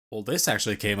Well, this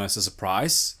actually came as a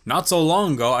surprise. Not so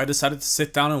long ago, I decided to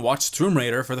sit down and watch Tomb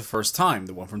Raider for the first time,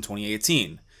 the one from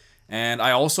 2018. And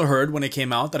I also heard when it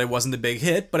came out that it wasn't a big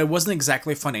hit, but it wasn't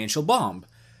exactly a financial bomb.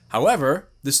 However,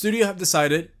 the studio have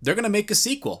decided they're gonna make a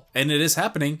sequel, and it is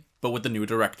happening, but with a new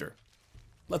director.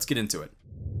 Let's get into it.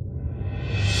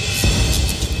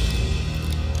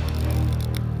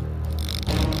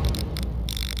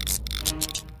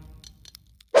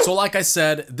 So like I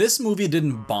said, this movie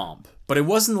didn't bomb, but it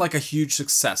wasn't like a huge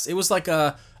success. It was like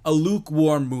a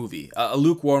lukewarm movie, a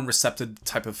lukewarm receptive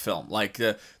type of film. Like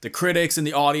the critics and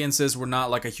the audiences were not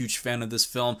like a huge fan of this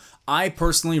film. I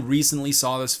personally recently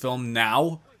saw this film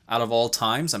now, out of all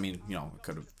times. I mean, you know, I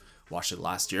could have watched it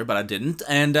last year, but I didn't.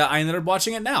 And I ended up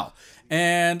watching it now.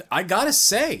 And I gotta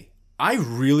say, I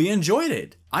really enjoyed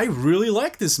it. I really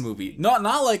liked this movie. Not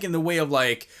like in the way of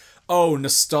like, oh,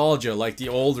 nostalgia, like the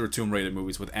older Tomb Raider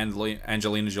movies with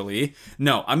Angelina Jolie.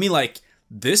 No, I mean like,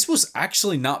 this was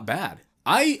actually not bad.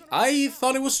 I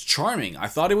thought it was charming. I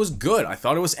thought it was good. I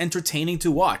thought it was entertaining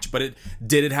to watch, but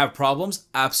did it have problems?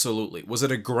 Absolutely. Was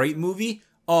it a great movie?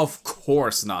 Of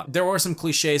course not. There were some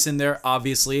cliches in there,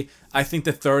 obviously. I think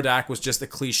the third act was just a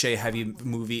cliche-heavy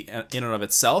movie in and of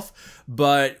itself,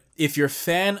 but if you're a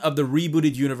fan of the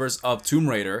rebooted universe of Tomb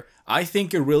Raider, I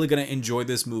think you're really going to enjoy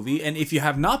this movie, and if you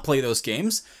have not played those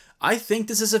games, I think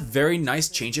this is a very nice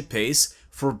change of pace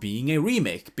for being a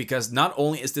remake, because not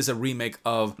only is this a remake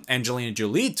of Angelina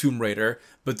Jolie Tomb Raider,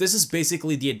 but this is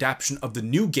basically the adaptation of the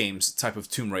new games type of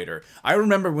Tomb Raider. I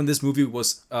remember when this movie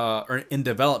was in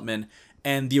development,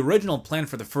 and the original plan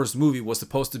for the first movie was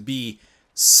supposed to be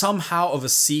somehow of a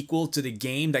sequel to the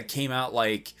game that came out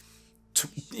like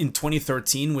in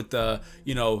 2013 with the,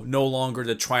 you know, no longer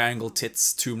the triangle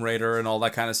tits Tomb Raider and all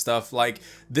that kind of stuff. Like,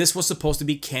 this was supposed to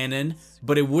be canon,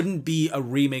 but it wouldn't be a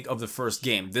remake of the first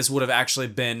game. This would have actually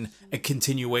been a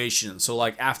continuation. So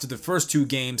like after the first two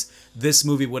games, this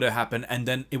movie would have happened, and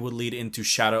then it would lead into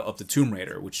Shadow of the Tomb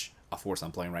Raider, which of course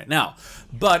I'm playing right now.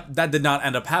 But that did not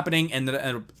end up happening, and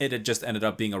it just ended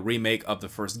up being a remake of the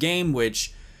first game,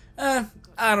 which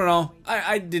I don't know.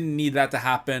 I didn't need that to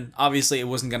happen. Obviously, it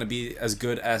wasn't going to be as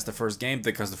good as the first game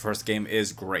because the first game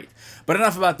is great. But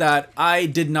enough about that. I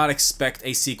did not expect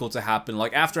a sequel to happen.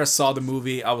 Like, after I saw the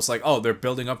movie, I was like, oh, they're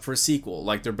building up for a sequel.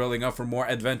 Like, they're building up for more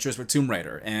adventures with Tomb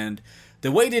Raider. And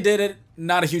the way they did it,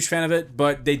 not a huge fan of it,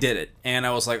 but they did it. And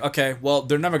I was like, okay, well,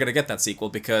 they're never going to get that sequel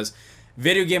because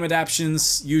video game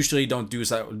adaptations usually don't do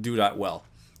that well.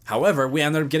 However, we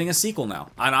ended up getting a sequel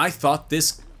now. And I thought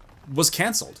this was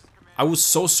canceled. I was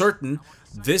so certain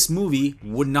this movie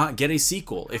would not get a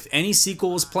sequel. If any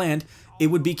sequel was planned, it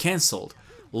would be canceled.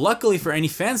 Luckily for any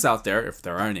fans out there, if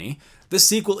there are any, the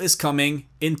sequel is coming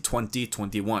in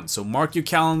 2021. So mark your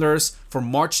calendars for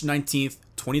March 19th,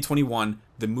 2021.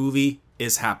 The movie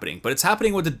is happening. But it's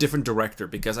happening with a different director,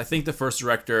 because I think the first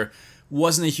director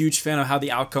wasn't a huge fan of how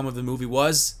the outcome of the movie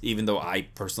was, even though I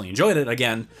personally enjoyed it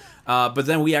again. But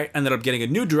then we ended up getting a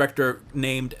new director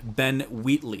named Ben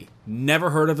Wheatley. Never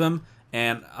heard of him,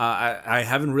 and I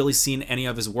haven't really seen any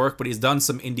of his work, but he's done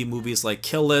some indie movies like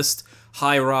Kill List,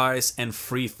 High Rise, and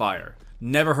Free Fire.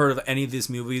 Never heard of any of these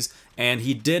movies, and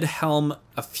he did helm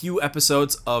a few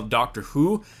episodes of Doctor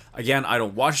Who. Again, I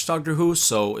don't watch Doctor Who,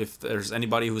 so if there's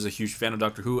anybody who's a huge fan of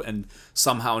Doctor Who and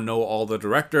somehow know all the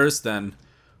directors, then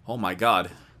oh my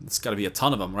god, it's gotta be a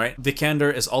ton of them, right?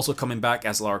 Vikander is also coming back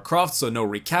as Lara Croft, so no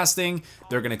recasting.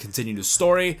 They're gonna continue the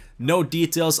story. No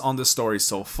details on the story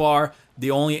so far.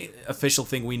 The only official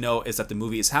thing we know is that the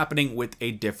movie is happening with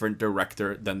a different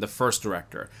director than the first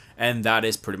director. And that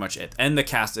is pretty much it. And the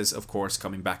cast is, of course,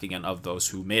 coming back again of those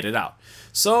who made it out.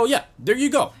 So yeah, there you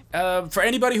go. For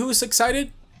anybody who is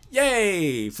excited,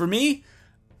 yay! For me,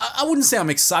 I wouldn't say I'm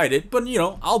excited, but you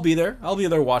know, I'll be there. I'll be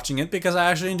there watching it because I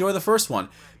actually enjoy the first one.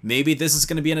 Maybe this is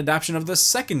going to be an adaptation of the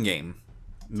second game.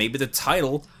 Maybe the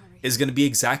title is going to be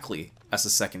exactly as the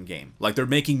second game. Like, they're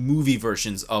making movie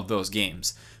versions of those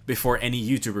games before any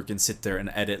YouTuber can sit there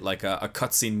and edit like a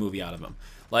cutscene movie out of them.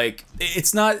 Like,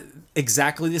 it's not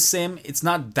exactly the same. It's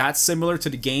not that similar to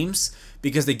the games,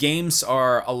 because the games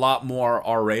are a lot more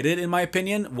R-rated in my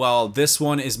opinion, while this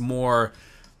one is more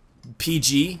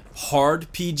PG,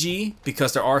 hard PG,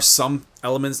 because there are some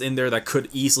elements in there that could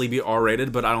easily be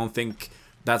R-rated, but I don't think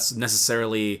that's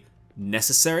necessarily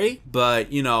necessary.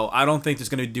 But, you know, I don't think there's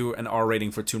going to do an R rating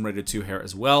for Tomb Raider 2 here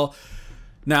as well.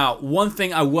 Now, one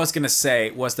thing I was going to say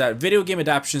was that video game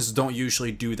adaptations don't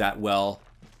usually do that well,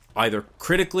 either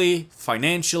critically,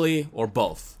 financially, or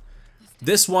both.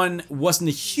 This one wasn't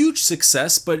a huge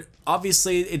success, but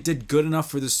obviously it did good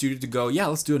enough for the studio to go, yeah,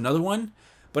 let's do another one.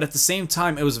 But at the same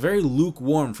time, it was very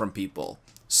lukewarm from people.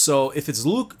 So if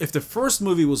the first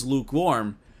movie was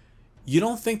lukewarm, you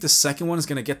don't think the second one is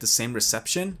going to get the same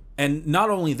reception? And not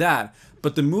only that,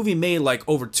 but the movie made like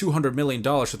over $200 million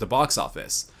at the box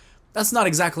office. That's not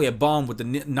exactly a bomb with the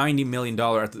 $90 million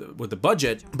with the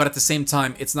budget, but at the same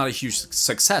time, it's not a huge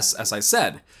success, as I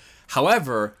said.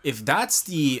 However, if that's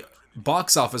the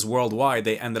box office worldwide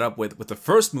they ended up with the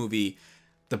first movie,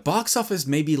 the box office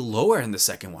may be lower in the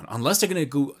second one, unless they're going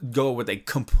to go with a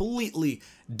completely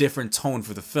different tone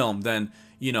for the film, then,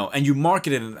 you know, and you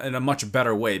market it in a much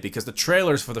better way, because the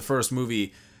trailers for the first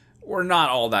movie were not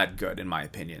all that good, in my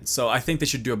opinion. So I think they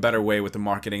should do a better way with the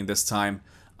marketing this time.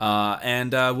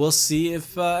 And we'll see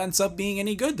if it ends up being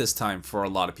any good this time for a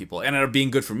lot of people. It ended up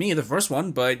being good for me, the first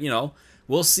one, but, you know,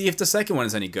 we'll see if the second one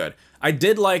is any good. I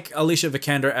did like Alicia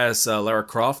Vikander as Lara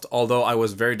Croft, although I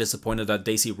was very disappointed that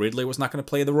Daisy Ridley was not going to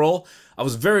play the role. I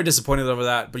was very disappointed over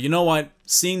that, but you know what?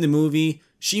 Seeing the movie,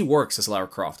 she works as Lara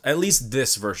Croft, at least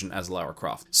this version as Lara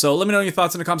Croft. So let me know your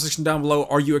thoughts in the comment section down below.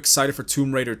 Are you excited for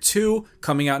Tomb Raider 2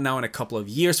 coming out now in a couple of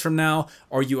years from now?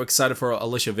 Are you excited for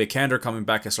Alicia Vikander coming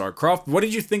back as Lara Croft? What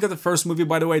did you think of the first movie,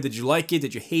 by the way? Did you like it?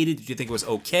 Did you hate it? Did you think it was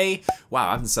okay? Wow,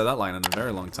 I haven't said that line in a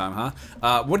very long time,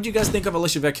 huh? What did you guys think of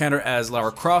Alicia Vikander as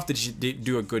Lara Croft? Did she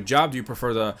do a good job? Do you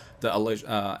prefer the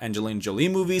Angelina Jolie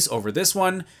movies over this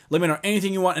one? Let me know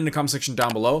anything you want in the comment section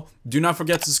down below. Do not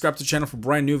forget to subscribe to the channel for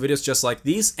brand new videos just like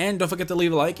these, and don't forget to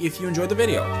leave a like if you enjoyed the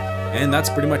video. And that's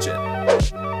pretty much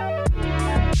it.